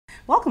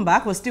Welcome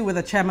back. We're still with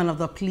the chairman of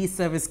the Police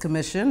Service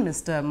Commission,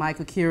 Mr. Mike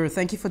Okiro.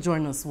 Thank you for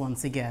joining us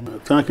once again.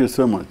 Thank you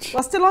so much.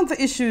 We're still on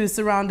the issues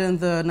surrounding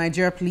the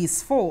Nigeria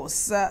Police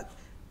Force. A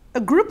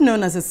group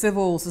known as a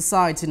Civil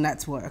Society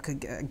Network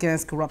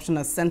Against Corruption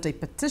has sent a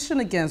petition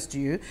against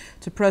you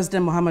to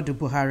President Muhammadu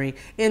Buhari.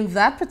 In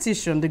that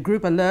petition, the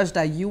group alleged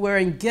that you were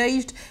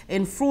engaged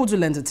in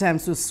fraudulent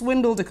attempts to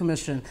swindle the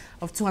commission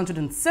of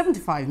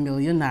 275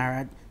 million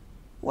naira.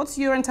 What's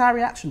your entire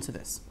reaction to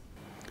this?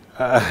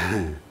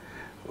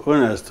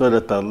 When I saw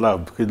that, I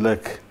laughed because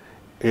like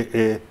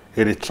a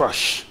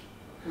trash.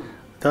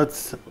 That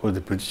was the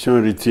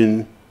petition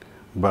written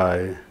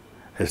by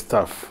a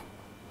staff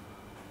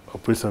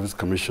of Police Service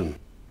Commission.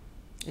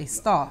 A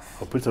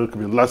staff? Of Police Service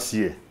Commission last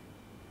year.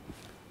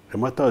 The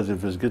matter was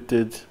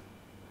investigated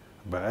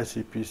by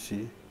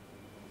ICPC,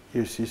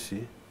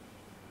 EFCC,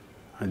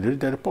 and they read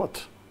the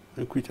report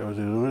in which I was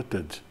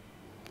exonerated.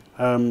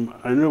 I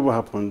know what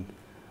happened.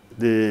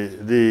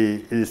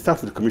 The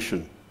staff of the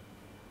commission,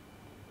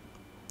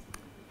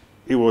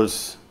 it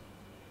was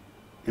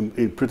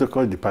in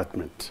protocol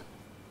department.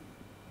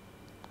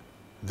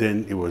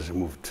 Then it was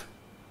removed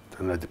to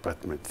another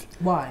department.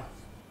 Why?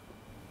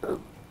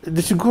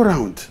 They should go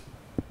around.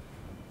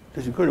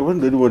 They should go around. When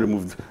they were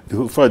removed, the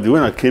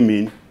when I came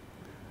in,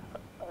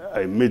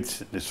 I made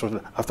the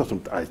structure. After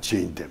some time, I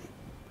changed them.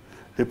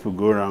 People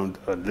go around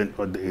and then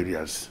other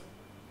areas.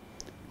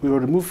 We were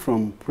removed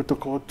from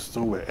protocol to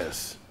somewhere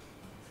else.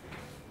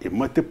 It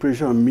mounted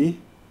pressure on me,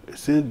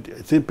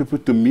 sent people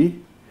to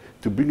me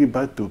to bring it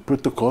back to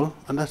protocol,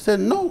 and I said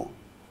no.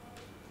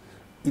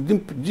 It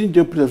didn't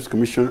join Police Service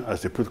Commission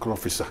as a protocol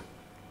officer.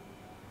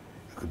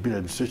 It could be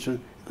administration,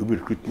 it could be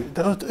recruitment.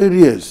 There are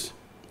areas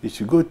you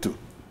should go to.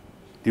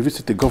 If you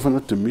said the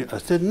governor to me, I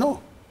said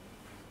no.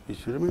 He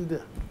should remain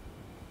there.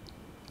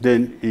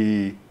 Then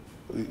he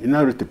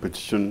now wrote a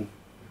petition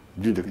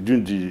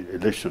during the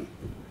election.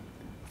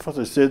 First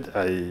I said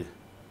I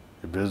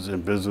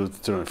embezzled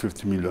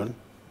 350 million.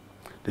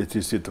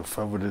 They said to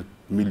 500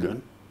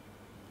 million.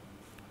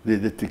 They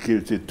take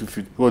it to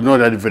 250. Well, not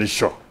that very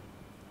sure.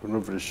 We're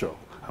not very sure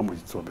how much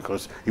it was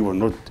because he was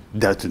not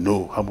there to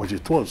know how much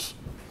it was.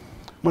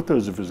 Matter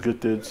was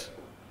investigated.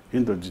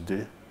 End of the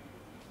day,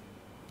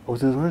 I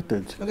was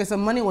exonerated. Okay, so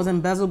money was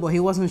embezzled, but he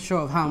wasn't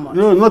sure of how much.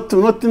 No,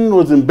 nothing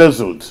was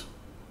embezzled.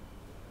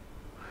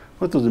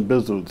 What was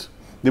embezzled?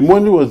 The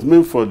money was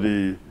meant for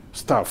the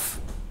staff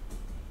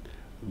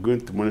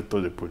going to monitor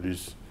the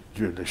police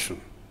during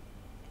election.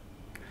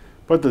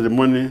 Part of the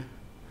money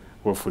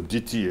was for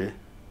GTA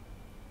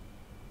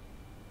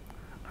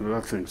and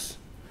other things.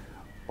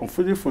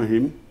 Unfortunately for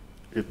him,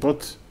 he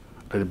thought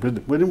that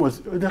the money was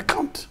in the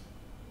account.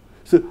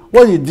 So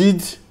what he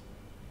did,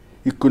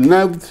 he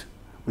connived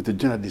with a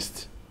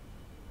journalist,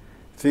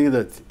 saying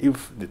that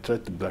if they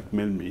tried to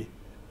blackmail me,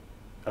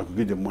 I could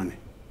get the money.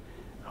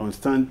 I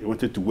understand he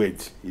wanted to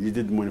wait. He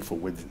needed money for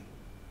wedding.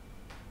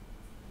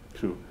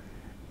 So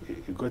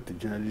he got the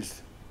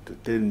journalist to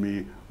tell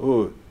me,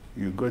 oh,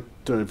 you got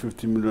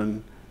 250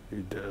 million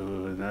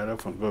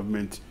naira from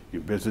government, you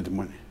embezzled the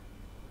money.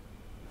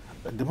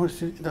 But the money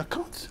is in the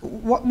account.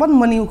 What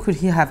money could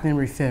he have been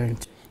referring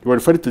to? He was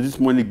referring to this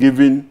money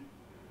given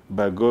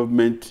by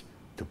government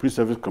to Police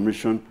Service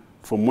Commission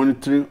for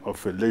monitoring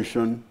of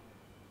election,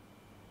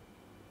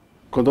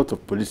 conduct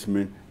of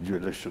policemen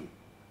during election.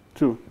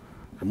 So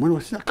the money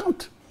was in the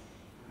account.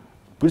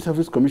 Police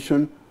Service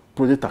Commission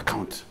project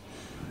account.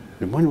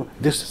 The money,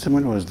 this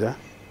money was there,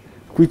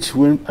 which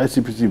when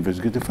ICPC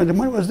investigated, the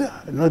money was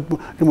there. Not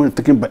the money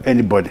taken by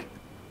anybody.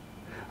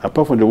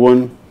 Apart from the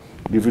one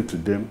given to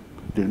them,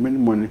 the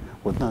remaining money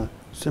was now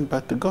sent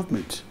back to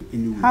government.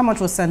 How much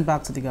was sent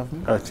back to the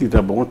government? I think that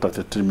about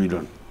 133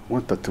 million,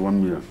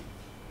 131 million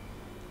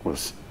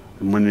was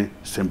the money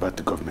sent back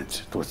to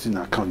government. It was in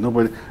the account.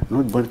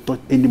 Nobody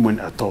touched any money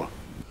at all.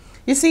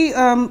 You see,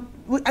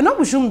 I know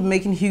we shouldn't be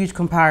making huge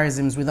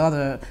comparisons with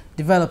other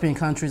developing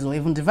countries or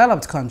even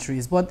developed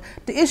countries, but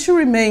the issue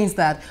remains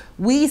that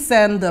we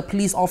send the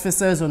police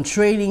officers on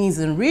trainings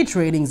and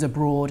retrainings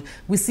abroad.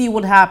 We see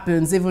what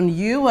happens. Even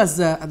you, as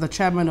the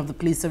chairman of the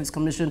Police Service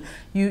Commission,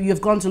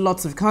 you've gone to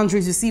lots of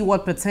countries. You see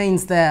what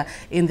pertains there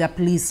in their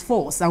police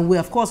force. And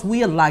of course,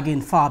 we are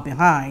lagging far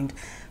behind.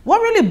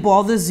 What really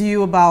bothers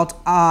you about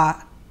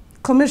our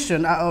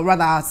commission, or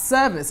rather our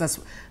service as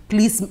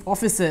police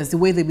officers, the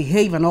way they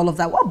behave and all of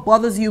that? What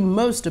bothers you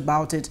most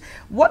about it?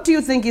 What do you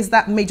think is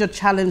that major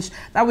challenge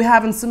that we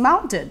haven't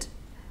surmounted?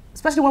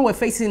 Especially when we're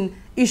facing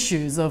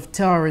issues of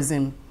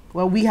terrorism,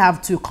 where we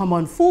have to come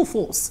on full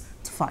force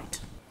to fight.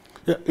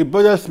 Yeah, it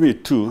bothers me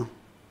too,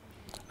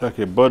 like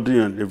a body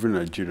on every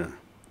Nigerian.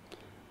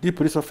 The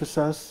police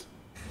officers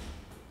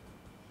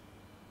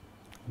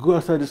go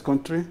outside this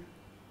country,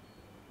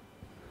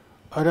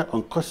 either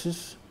on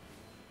courses,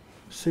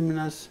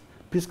 seminars,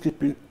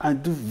 peacekeeping,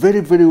 and do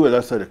very, very well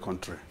outside the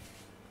country.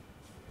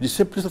 The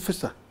same police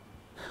officer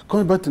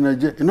coming back to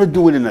Nigeria, you're not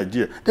doing well in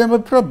Nigeria. They have a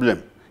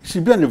problem. It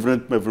should be an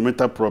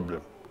environmental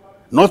problem,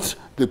 not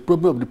the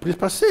problem of the police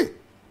per se.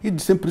 He's the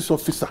same police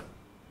officer.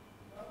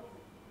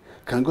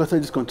 Can go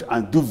outside this country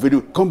and do very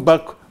well, come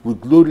back with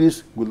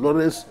glories, with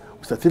laurels,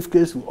 with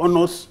certificates, with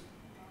honors.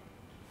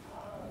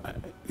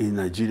 In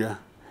Nigeria,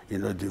 you're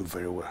not doing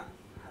very well.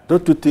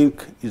 Don't you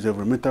think it's a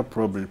environmental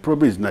problem? The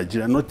problem is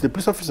Nigeria, not the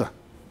police officer.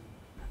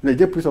 The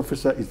Nigerian police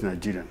officer is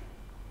Nigerian,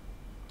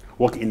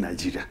 work in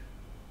Nigeria.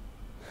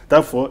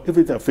 Therefore, if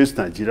it affects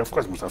Nigeria, of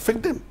course, it must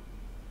affect them.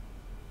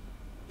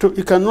 So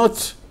you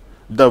cannot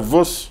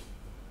divorce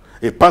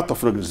a part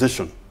of an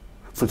organization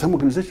from some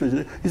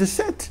organization. It's a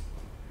set.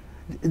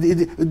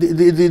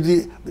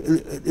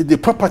 The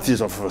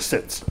properties of a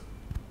set.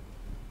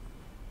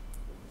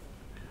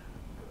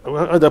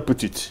 How do I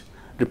put it?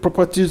 The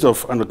properties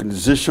of an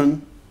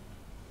organization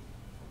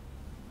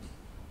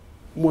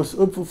must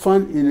also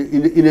find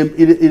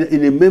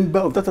in a member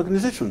of that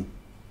organization.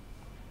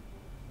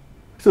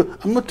 So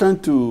I'm not trying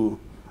to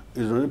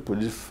isolate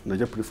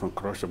Nigeria police from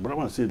corruption, but I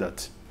want to say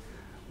that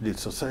the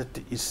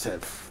society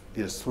itself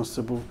is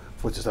responsible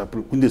for what is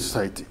happening in the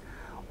society.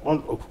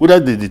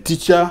 Whether the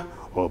teacher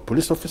or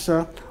police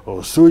officer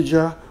or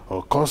soldier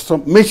or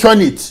custom,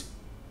 mention it.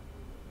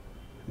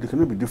 They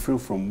cannot be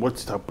different from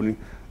what's happening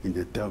in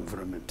the entire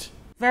environment.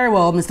 Very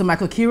well, Mr.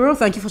 Michael Okiro.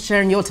 Thank you for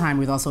sharing your time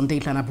with us on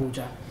Dateline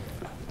Abuja.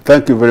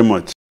 Thank you very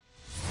much.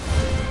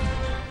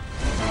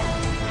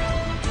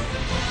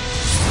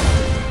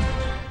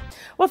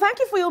 Well, thank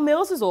you for your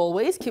mails as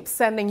always. Keep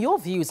sending your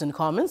views and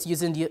comments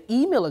using your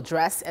email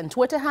address and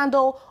Twitter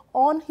handle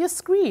on your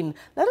screen.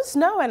 Let us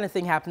know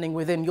anything happening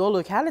within your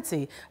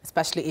locality,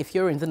 especially if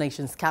you're in the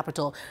nation's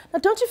capital. Now,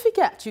 don't you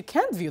forget, you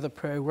can view the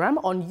program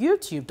on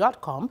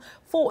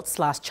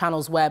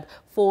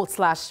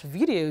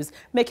youtube.com/channelsweb/videos.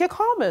 Make your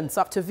comments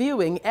after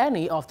viewing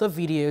any of the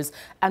videos.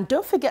 And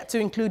don't forget to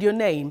include your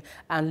name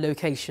and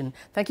location.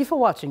 Thank you for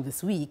watching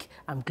this week.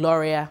 I'm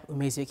Gloria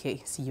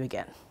Umezuke. See you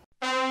again.